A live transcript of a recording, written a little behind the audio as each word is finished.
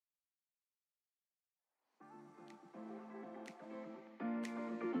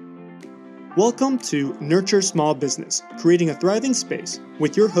Welcome to Nurture Small Business, Creating a Thriving Space,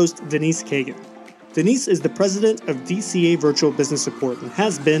 with your host, Denise Kagan. Denise is the president of DCA Virtual Business Support and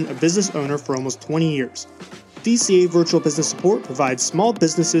has been a business owner for almost 20 years. DCA Virtual Business Support provides small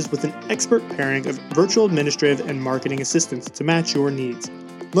businesses with an expert pairing of virtual administrative and marketing assistance to match your needs.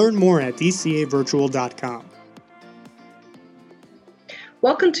 Learn more at dcavirtual.com.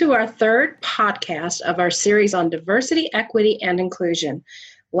 Welcome to our third podcast of our series on diversity, equity, and inclusion.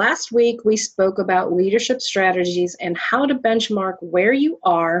 Last week, we spoke about leadership strategies and how to benchmark where you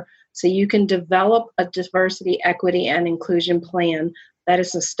are so you can develop a diversity, equity, and inclusion plan that is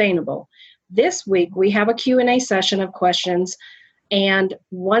sustainable. This week, we have a Q&A session of questions. And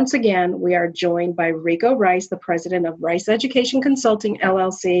once again, we are joined by Rico Rice, the president of Rice Education Consulting,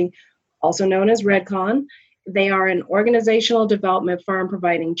 LLC, also known as Redcon. They are an organizational development firm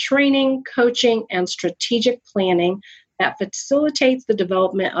providing training, coaching, and strategic planning that facilitates the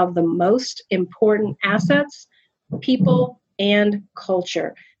development of the most important assets, people, and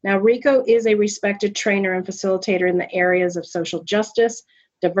culture. Now, Rico is a respected trainer and facilitator in the areas of social justice,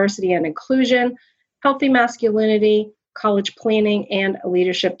 diversity and inclusion, healthy masculinity, college planning, and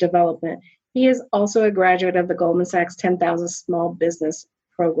leadership development. He is also a graduate of the Goldman Sachs 10,000 Small Business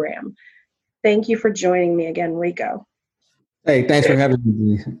Program. Thank you for joining me again, Rico. Hey, thanks for having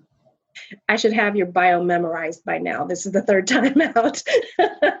me. I should have your bio memorized by now. This is the third time out.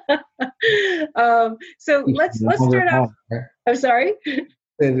 So let's start off. I'm sorry?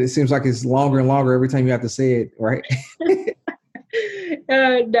 It seems like it's longer and longer every time you have to say it, right?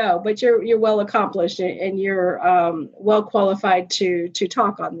 No, but you're well accomplished and you're well qualified to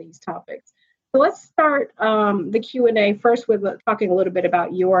talk on these topics. So let's start the Q&A first with talking a little bit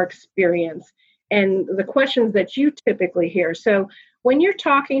about your experience and the questions that you typically hear. So when you're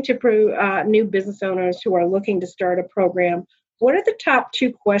talking to new business owners who are looking to start a program, what are the top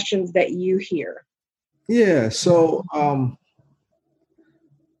two questions that you hear? Yeah, so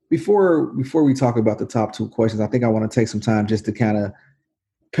before we talk about the top two questions, I think I want to take some time just to kind of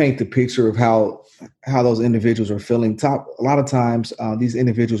paint the picture of how those individuals are feeling. A lot of times, these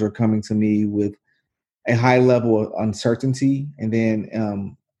individuals are coming to me with a high level of uncertainty, and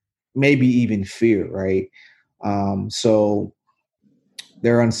then maybe even fear. Right? So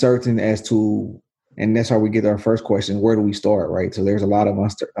they're uncertain as to, and that's how we get our first question: where do we start? Right? So there's a lot of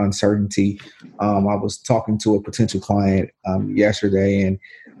uncertainty. I was talking to a potential client yesterday, and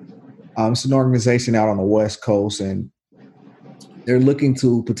it's an organization out on the West Coast, and they're looking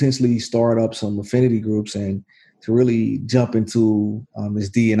to potentially start up some affinity groups and to really jump into this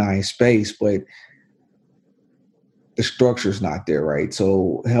D&I space, but the structure's not there, right?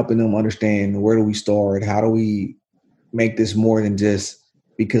 So helping them understand, where do we start? How do we make this more than just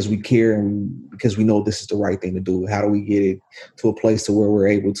because we care and because we know this is the right thing to do? How do we get it to a place to where we're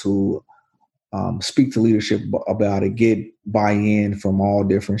able to speak to leadership about it, get buy-in from all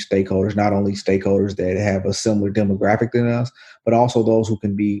different stakeholders, not only stakeholders that have a similar demographic than us, but also those who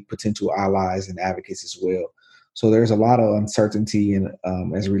can be potential allies and advocates as well. So there's a lot of uncertainty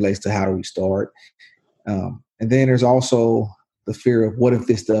as it relates to how do we start. And then there's also the fear of, what if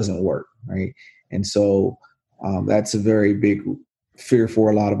this doesn't work, right? And so that's a very big fear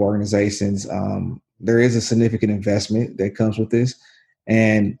for a lot of organizations. There is a significant investment that comes with this.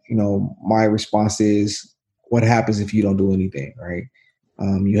 And, my response is, what happens if you don't do anything, right?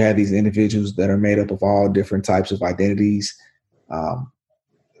 You have these individuals that are made up of all different types of identities.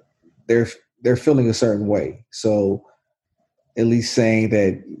 They're feeling a certain way. So at least saying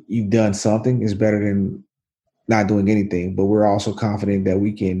that you've done something is better than not doing anything. But we're also confident that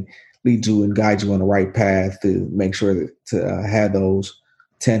we can lead you and guide you on the right path to make sure that to have those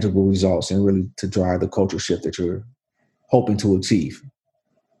tangible results and really to drive the culture shift that you're hoping to achieve.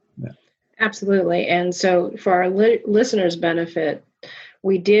 Yeah. Absolutely. And so for our listeners' benefit,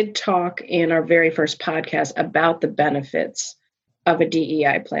 we did talk in our very first podcast about the benefits of a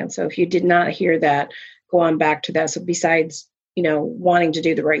DEI plan. So if you did not hear that, go on back to that. So besides, wanting to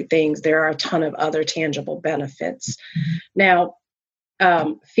do the right things, there are a ton of other tangible benefits. Now,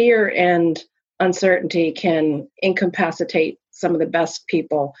 fear and uncertainty can incapacitate some of the best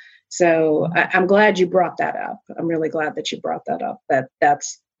people. So I'm glad you brought that up. I'm really glad that you brought that up,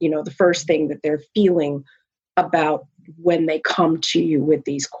 that's the first thing that they're feeling about when they come to you with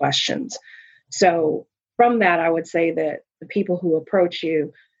these questions. So from that, I would say that the people who approach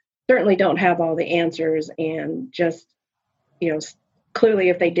you certainly don't have all the answers, and just, clearly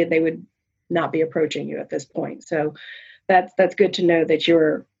if they did, they would not be approaching you at this point. So that's good to know that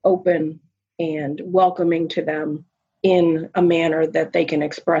you're open and welcoming to them in a manner that they can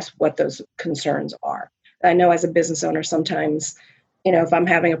express what those concerns are. I know as a business owner, sometimes if I'm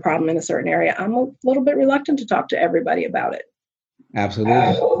having a problem in a certain area, I'm a little bit reluctant to talk to everybody about it.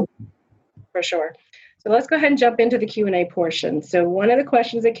 Absolutely. For sure. So let's go ahead and jump into the Q&A portion. So one of the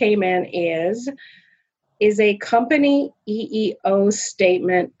questions that came in is a company EEO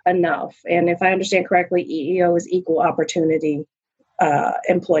statement enough? And if I understand correctly, EEO is equal opportunity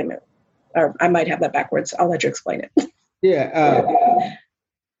employment. Or I might have that backwards. I'll let you explain it. Yeah.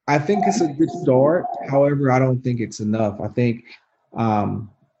 I think it's a good start. However, I don't think it's enough. I think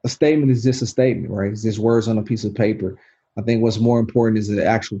a statement is just a statement, right? It's just words on a piece of paper. I think what's more important is the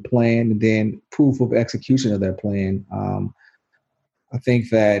actual plan and then proof of execution of that plan. I think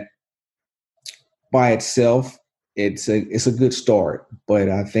that by itself, it's a good start, but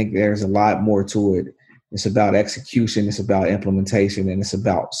I think there's a lot more to it. It's about execution, it's about implementation, and it's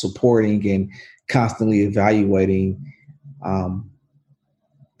about supporting and constantly evaluating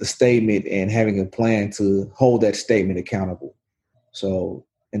the statement and having a plan to hold that statement accountable. So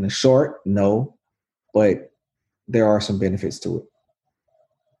in the short, no, but there are some benefits to it.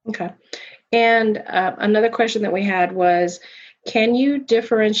 Okay. And another question that we had was, can you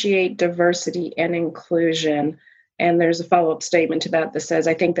differentiate diversity and inclusion? And there's a follow-up statement to that says,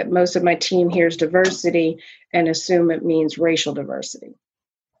 I think that most of my team hears diversity and assume it means racial diversity.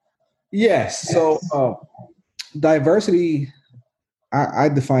 Yes. So diversity, I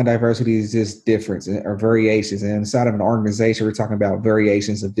define diversity as just difference or variations. And inside of an organization, we're talking about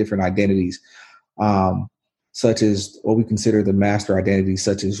variations of different identities, such as what we consider the master identities,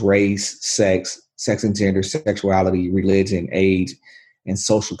 such as race, sex and gender, sexuality, religion, age, and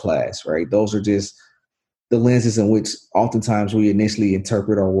social class, right? Those are just the lenses in which oftentimes we initially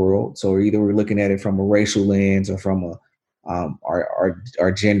interpret our world. So either we're looking at it from a racial lens or from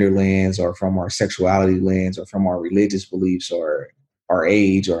our gender lens or from our sexuality lens or from our religious beliefs or our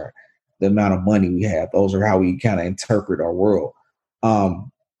age or the amount of money we have. Those are how we kind of interpret our world.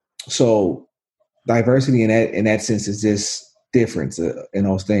 So diversity in that sense is just difference in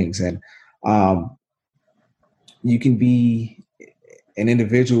those things. And you can be an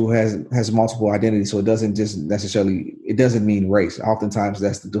individual who has multiple identities. So it doesn't just necessarily, it doesn't mean race. Oftentimes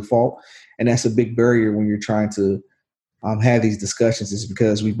that's the default. And that's a big barrier when you're trying to have these discussions, is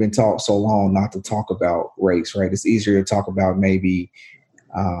because we've been taught so long not to talk about race, right? It's easier to talk about maybe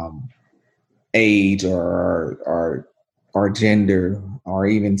age or gender or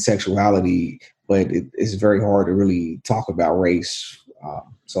even sexuality, but it's very hard to really talk about race.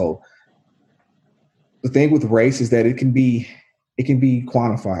 So the thing with race is that it can be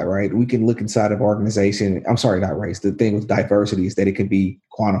quantified, right? We can look inside of organization. I'm sorry, not race. The thing with diversity is that it can be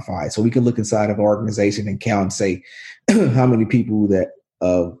quantified. So we can look inside of an organization and count and say how many people that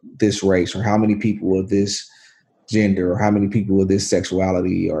of this race or how many people of this gender or how many people of this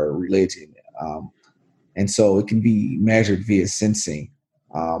sexuality or religion. And so it can be measured via sensing.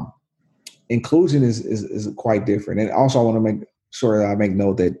 Inclusion is quite different. And also I want to make sure that I make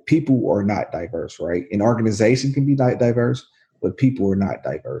note that people are not diverse, right? An organization can be diverse, but people are not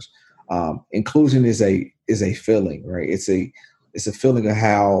diverse. Inclusion is a feeling, right? It's a feeling of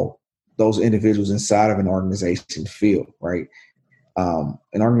how those individuals inside of an organization feel, right? An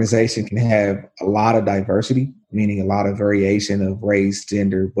organization can have a lot of diversity, meaning a lot of variation of race,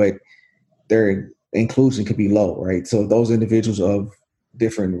 gender, but their inclusion could be low, right? So those individuals of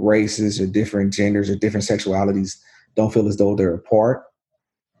different races or different genders or different sexualities don't feel as though they're a part,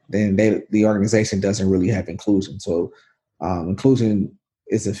 then the organization doesn't really have inclusion. So inclusion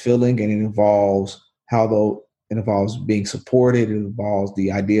is a feeling, and it involves being supported. It involves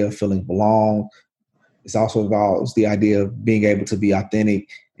the idea of feeling belong. It also involves the idea of being able to be authentic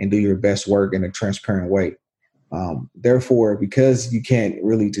and do your best work in a transparent way. Therefore, because you can't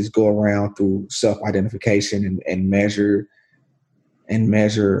really just go around through self-identification and measure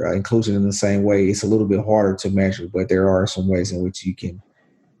inclusion in the same way, it's a little bit harder to measure, but there are some ways in which you can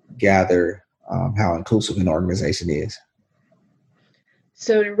gather how inclusive an organization is.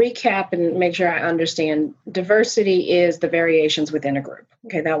 So to recap and make sure I understand, diversity is the variations within a group.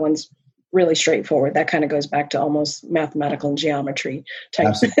 Okay, that one's really straightforward. That kind of goes back to almost mathematical and geometry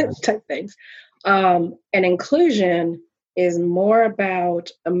type things. And inclusion is more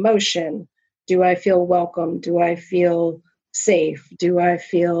about emotion. Do I feel welcome? Do I feel safe? Do I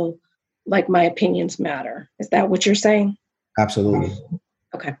feel like my opinions matter? Is that what you're saying? Absolutely.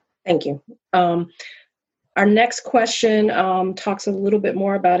 Okay, thank you. Our next question talks a little bit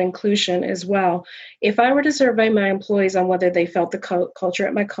more about inclusion as well. If I were to survey my employees on whether they felt the culture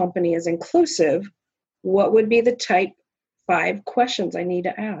at my company is inclusive, what would be the type 5 questions I need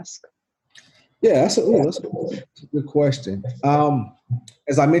to ask? Yeah, that's a good question.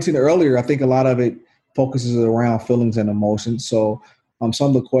 As I mentioned earlier, I think a lot of it focuses around feelings and emotions. So some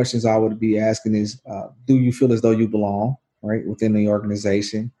of the questions I would be asking is, do you feel as though you belong, right, within the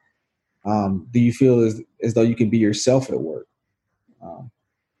organization? Do you feel as though you can be yourself at work?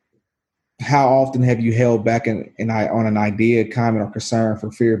 How often have you held back on an idea, comment, or concern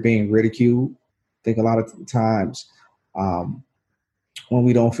for fear of being ridiculed? I think a lot of times when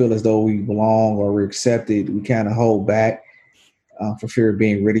we don't feel as though we belong or we're accepted, we kind of hold back for fear of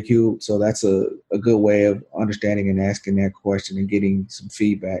being ridiculed. So that's a good way of understanding and asking that question and getting some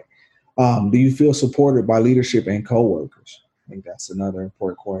feedback. Do you feel supported by leadership and coworkers? I think that's another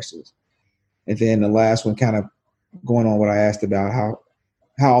important question. And then the last one, kind of going on what I asked about,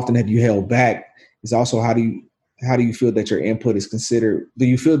 how often have you held back, is also how do you feel that your input is considered? Do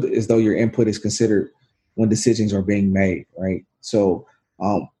you feel as though your input is considered when decisions are being made, right? So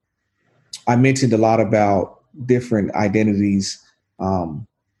I mentioned a lot about different identities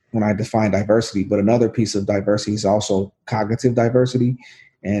when I define diversity, but another piece of diversity is also cognitive diversity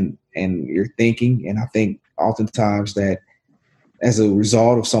and your thinking. And I think oftentimes that as a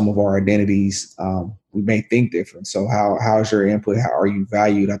result of some of our identities, we may think different. So how is your input? How are you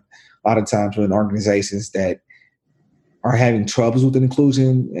valued? A lot of times when organizations that are having troubles with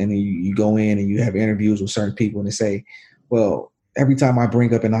inclusion, and you go in and you have interviews with certain people and they say, well, every time I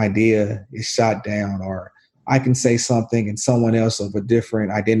bring up an idea, it's shot down, or I can say something and someone else of a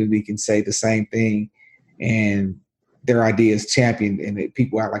different identity can say the same thing and their idea is championed, and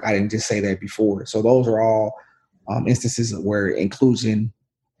people act like I didn't just say that before. So those are all instances where inclusion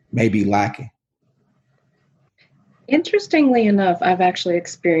may be lacking. Interestingly enough, I've actually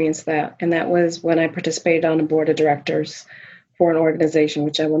experienced that. And that was when I participated on a board of directors for an organization,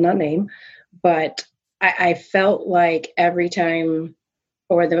 which I will not name. But I felt like every time,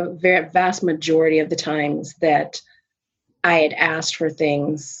 or the vast majority of the times that I had asked for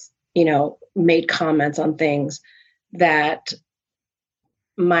things, made comments on things, that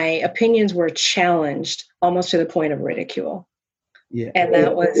my opinions were challenged almost to the point of ridicule. Yeah. And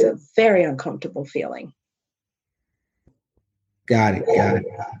that was a very uncomfortable feeling. Got it.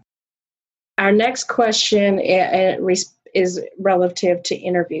 Our next question is relative to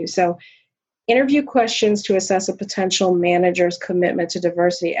interview. So, interview questions to assess a potential manager's commitment to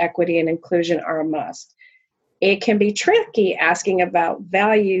diversity, equity, and inclusion are a must. It can be tricky asking those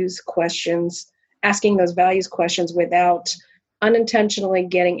values questions without unintentionally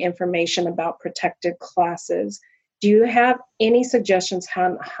getting information about protected classes. Do you have any suggestions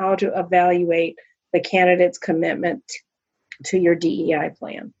on how to evaluate the candidate's commitment to your DEI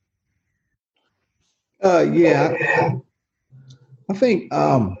plan? Yeah. I think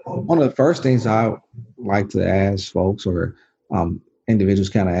one of the first things I like to ask folks, or individuals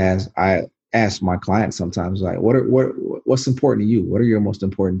kind of I ask my clients sometimes, like, what's important to you? What are your most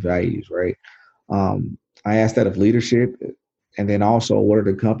important values, right? I ask that of leadership, and then also what are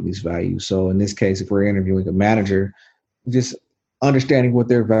the company's values? So in this case, if we're interviewing a manager, just understanding what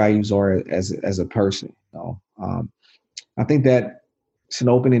their values are as a person. I think that it's an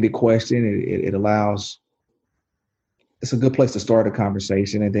open-ended question. It allows. It's a good place to start a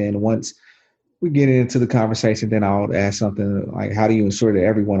conversation. And then once we get into the conversation, then I'll ask something like, how do you ensure that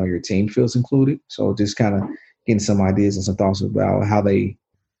everyone on your team feels included? So just kind of getting some ideas and some thoughts about how they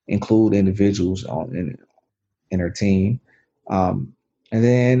include individuals in their team. And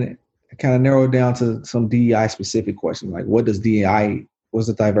then kind of narrow it down to some DEI specific questions, like what does the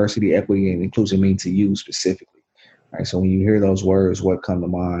diversity, equity, and inclusion mean to you specifically? Right. So when you hear those words, what come to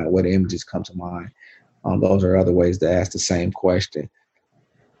mind? What images come to mind? Those are other ways to ask the same question.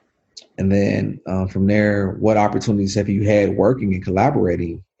 And then from there, what opportunities have you had working and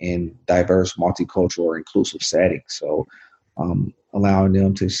collaborating in diverse, multicultural, or inclusive settings? So allowing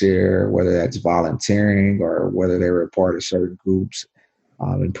them to share whether that's volunteering or whether they were a part of certain groups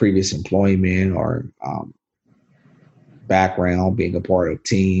in previous employment or background, being a part of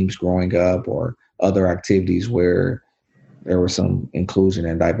teams growing up or other activities where there was some inclusion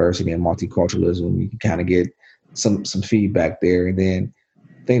and diversity and multiculturalism. You can kind of get some feedback there. And then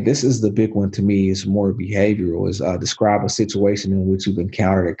I think this is the big one to me, is more behavioral, is describe a situation in which you've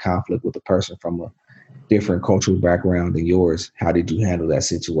encountered a conflict with a person from a different cultural background than yours. How did you handle that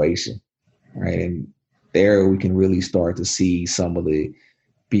situation? Right. And there we can really start to see some of the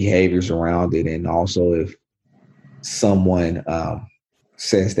behaviors around it. And also if someone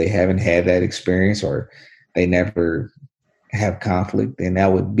says they haven't had that experience or they never have conflict, then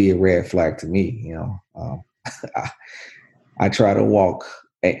that would be a red flag to me. I try to walk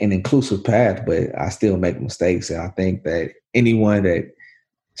an inclusive path, but I still make mistakes. And I think that anyone that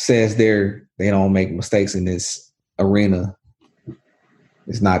says they don't make mistakes in this arena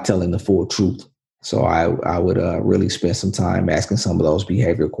is not telling the full truth. So I would really spend some time asking some of those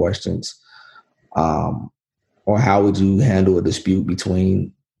behavioral questions. Or how would you handle a dispute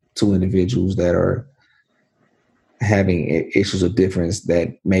between two individuals that are having issues of difference that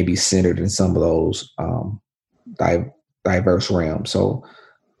may be centered in some of those diverse realms? So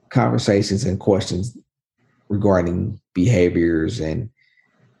conversations and questions regarding behaviors and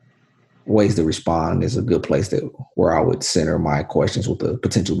ways to respond is a good place where I would center my questions with a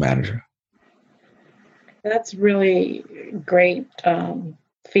potential manager. That's really great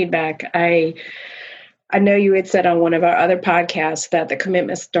feedback. I know you had said on one of our other podcasts that the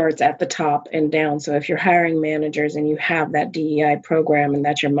commitment starts at the top and down. So if you're hiring managers and you have that DEI program and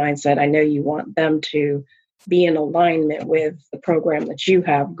that's your mindset, I know you want them to be in alignment with the program that you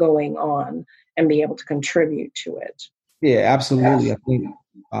have going on and be able to contribute to it. Yeah, absolutely. Yeah. I think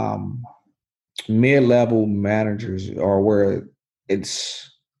mid-level managers are where it's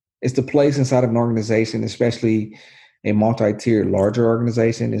the place inside of an organization, especially a multi-tiered larger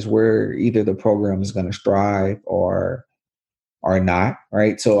organization, is where either the program is going to strive or not,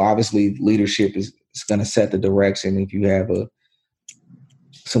 right? So obviously leadership is going to set the direction. If you have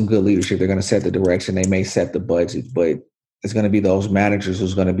some good leadership, they're going to set the direction. They may set the budget, but it's going to be those managers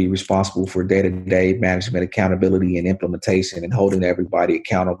who's going to be responsible for day-to-day management, accountability, and implementation, and holding everybody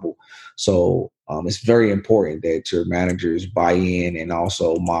accountable. So it's very important that your managers buy in and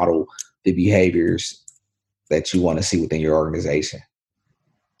also model the behaviors that you want to see within your organization.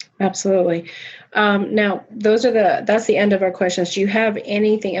 Absolutely. Now, that's the end of our questions. Do you have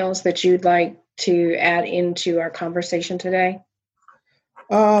anything else that you'd like to add into our conversation today?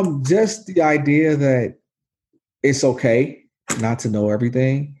 Just the idea that it's okay not to know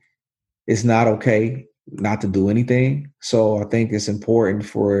everything. It's not okay not to do anything. So I think it's important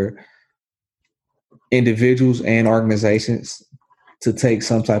for individuals and organizations to take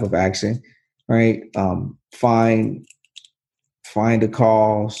some type of action, right? Find the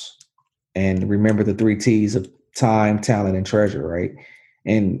cause and remember the 3 T's of time, talent, and treasure, right?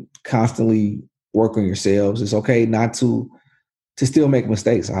 And constantly work on yourselves. It's okay not to still make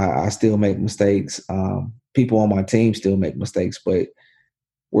mistakes. I still make mistakes. People on my team still make mistakes, but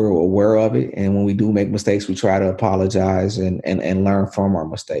we're aware of it. And when we do make mistakes, we try to apologize and learn from our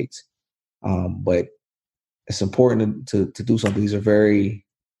mistakes. But it's important to do something. It's a very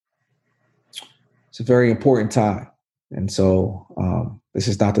important time. And so this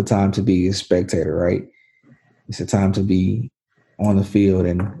is not the time to be a spectator, right? It's a time to be on the field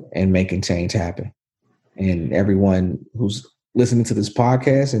and making change happen. And everyone who's listening to this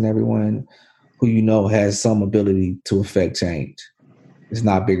podcast and everyone who you know has some ability to affect change. It's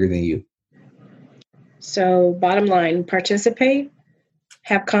not bigger than you. So bottom line, participate,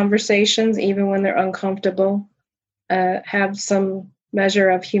 have conversations even when they're uncomfortable, have some measure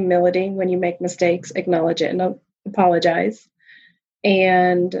of humility when you make mistakes, acknowledge it and apologize,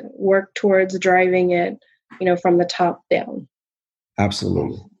 and work towards driving it, from the top down.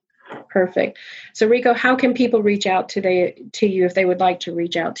 Absolutely. Perfect. So Rico, how can people reach out to you if they would like to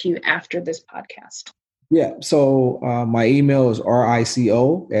reach out to you after this podcast? Yeah. So my email is rico@rice,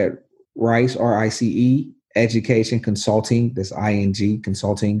 RICE, education consulting. That's ING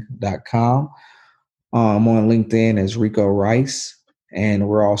consulting.com. I'm on LinkedIn as Rico Rice, and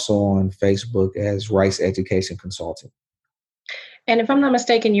we're also on Facebook as Rice Education Consulting. And if I'm not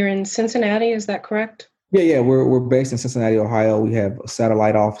mistaken, you're in Cincinnati, is that correct? Yeah. We're based in Cincinnati, Ohio. We have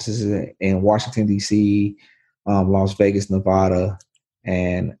satellite offices in Washington, D.C., Las Vegas, Nevada,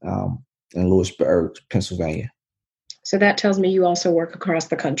 and Lewisburg, Pennsylvania. So that tells me you also work across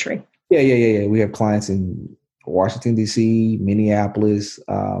the country. Yeah. We have clients in Washington, D.C., Minneapolis,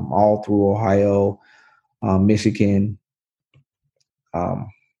 all through Ohio, Michigan,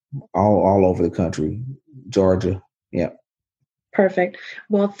 all over the country, Georgia. Yeah. Perfect.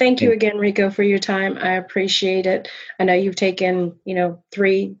 Well, thank you again, Rico, for your time. I appreciate it. I know you've taken,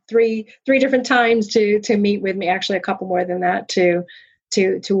 three different times to meet with me, actually a couple more than that, to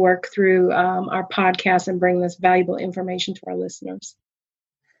work through our podcast and bring this valuable information to our listeners.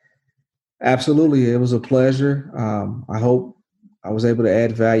 Absolutely. It was a pleasure. I hope I was able to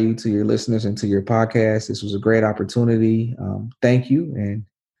add value to your listeners and to your podcast. This was a great opportunity. Thank you, and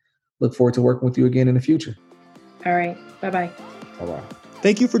look forward to working with you again in the future. All right. Bye-bye. Bye-bye.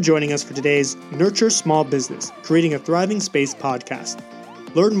 Thank you for joining us for today's Nurture Small Business, Creating a Thriving Space podcast.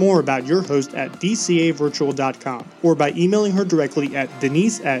 Learn more about your host at dcavirtual.com or by emailing her directly at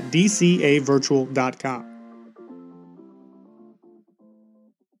denise@dcavirtual.com.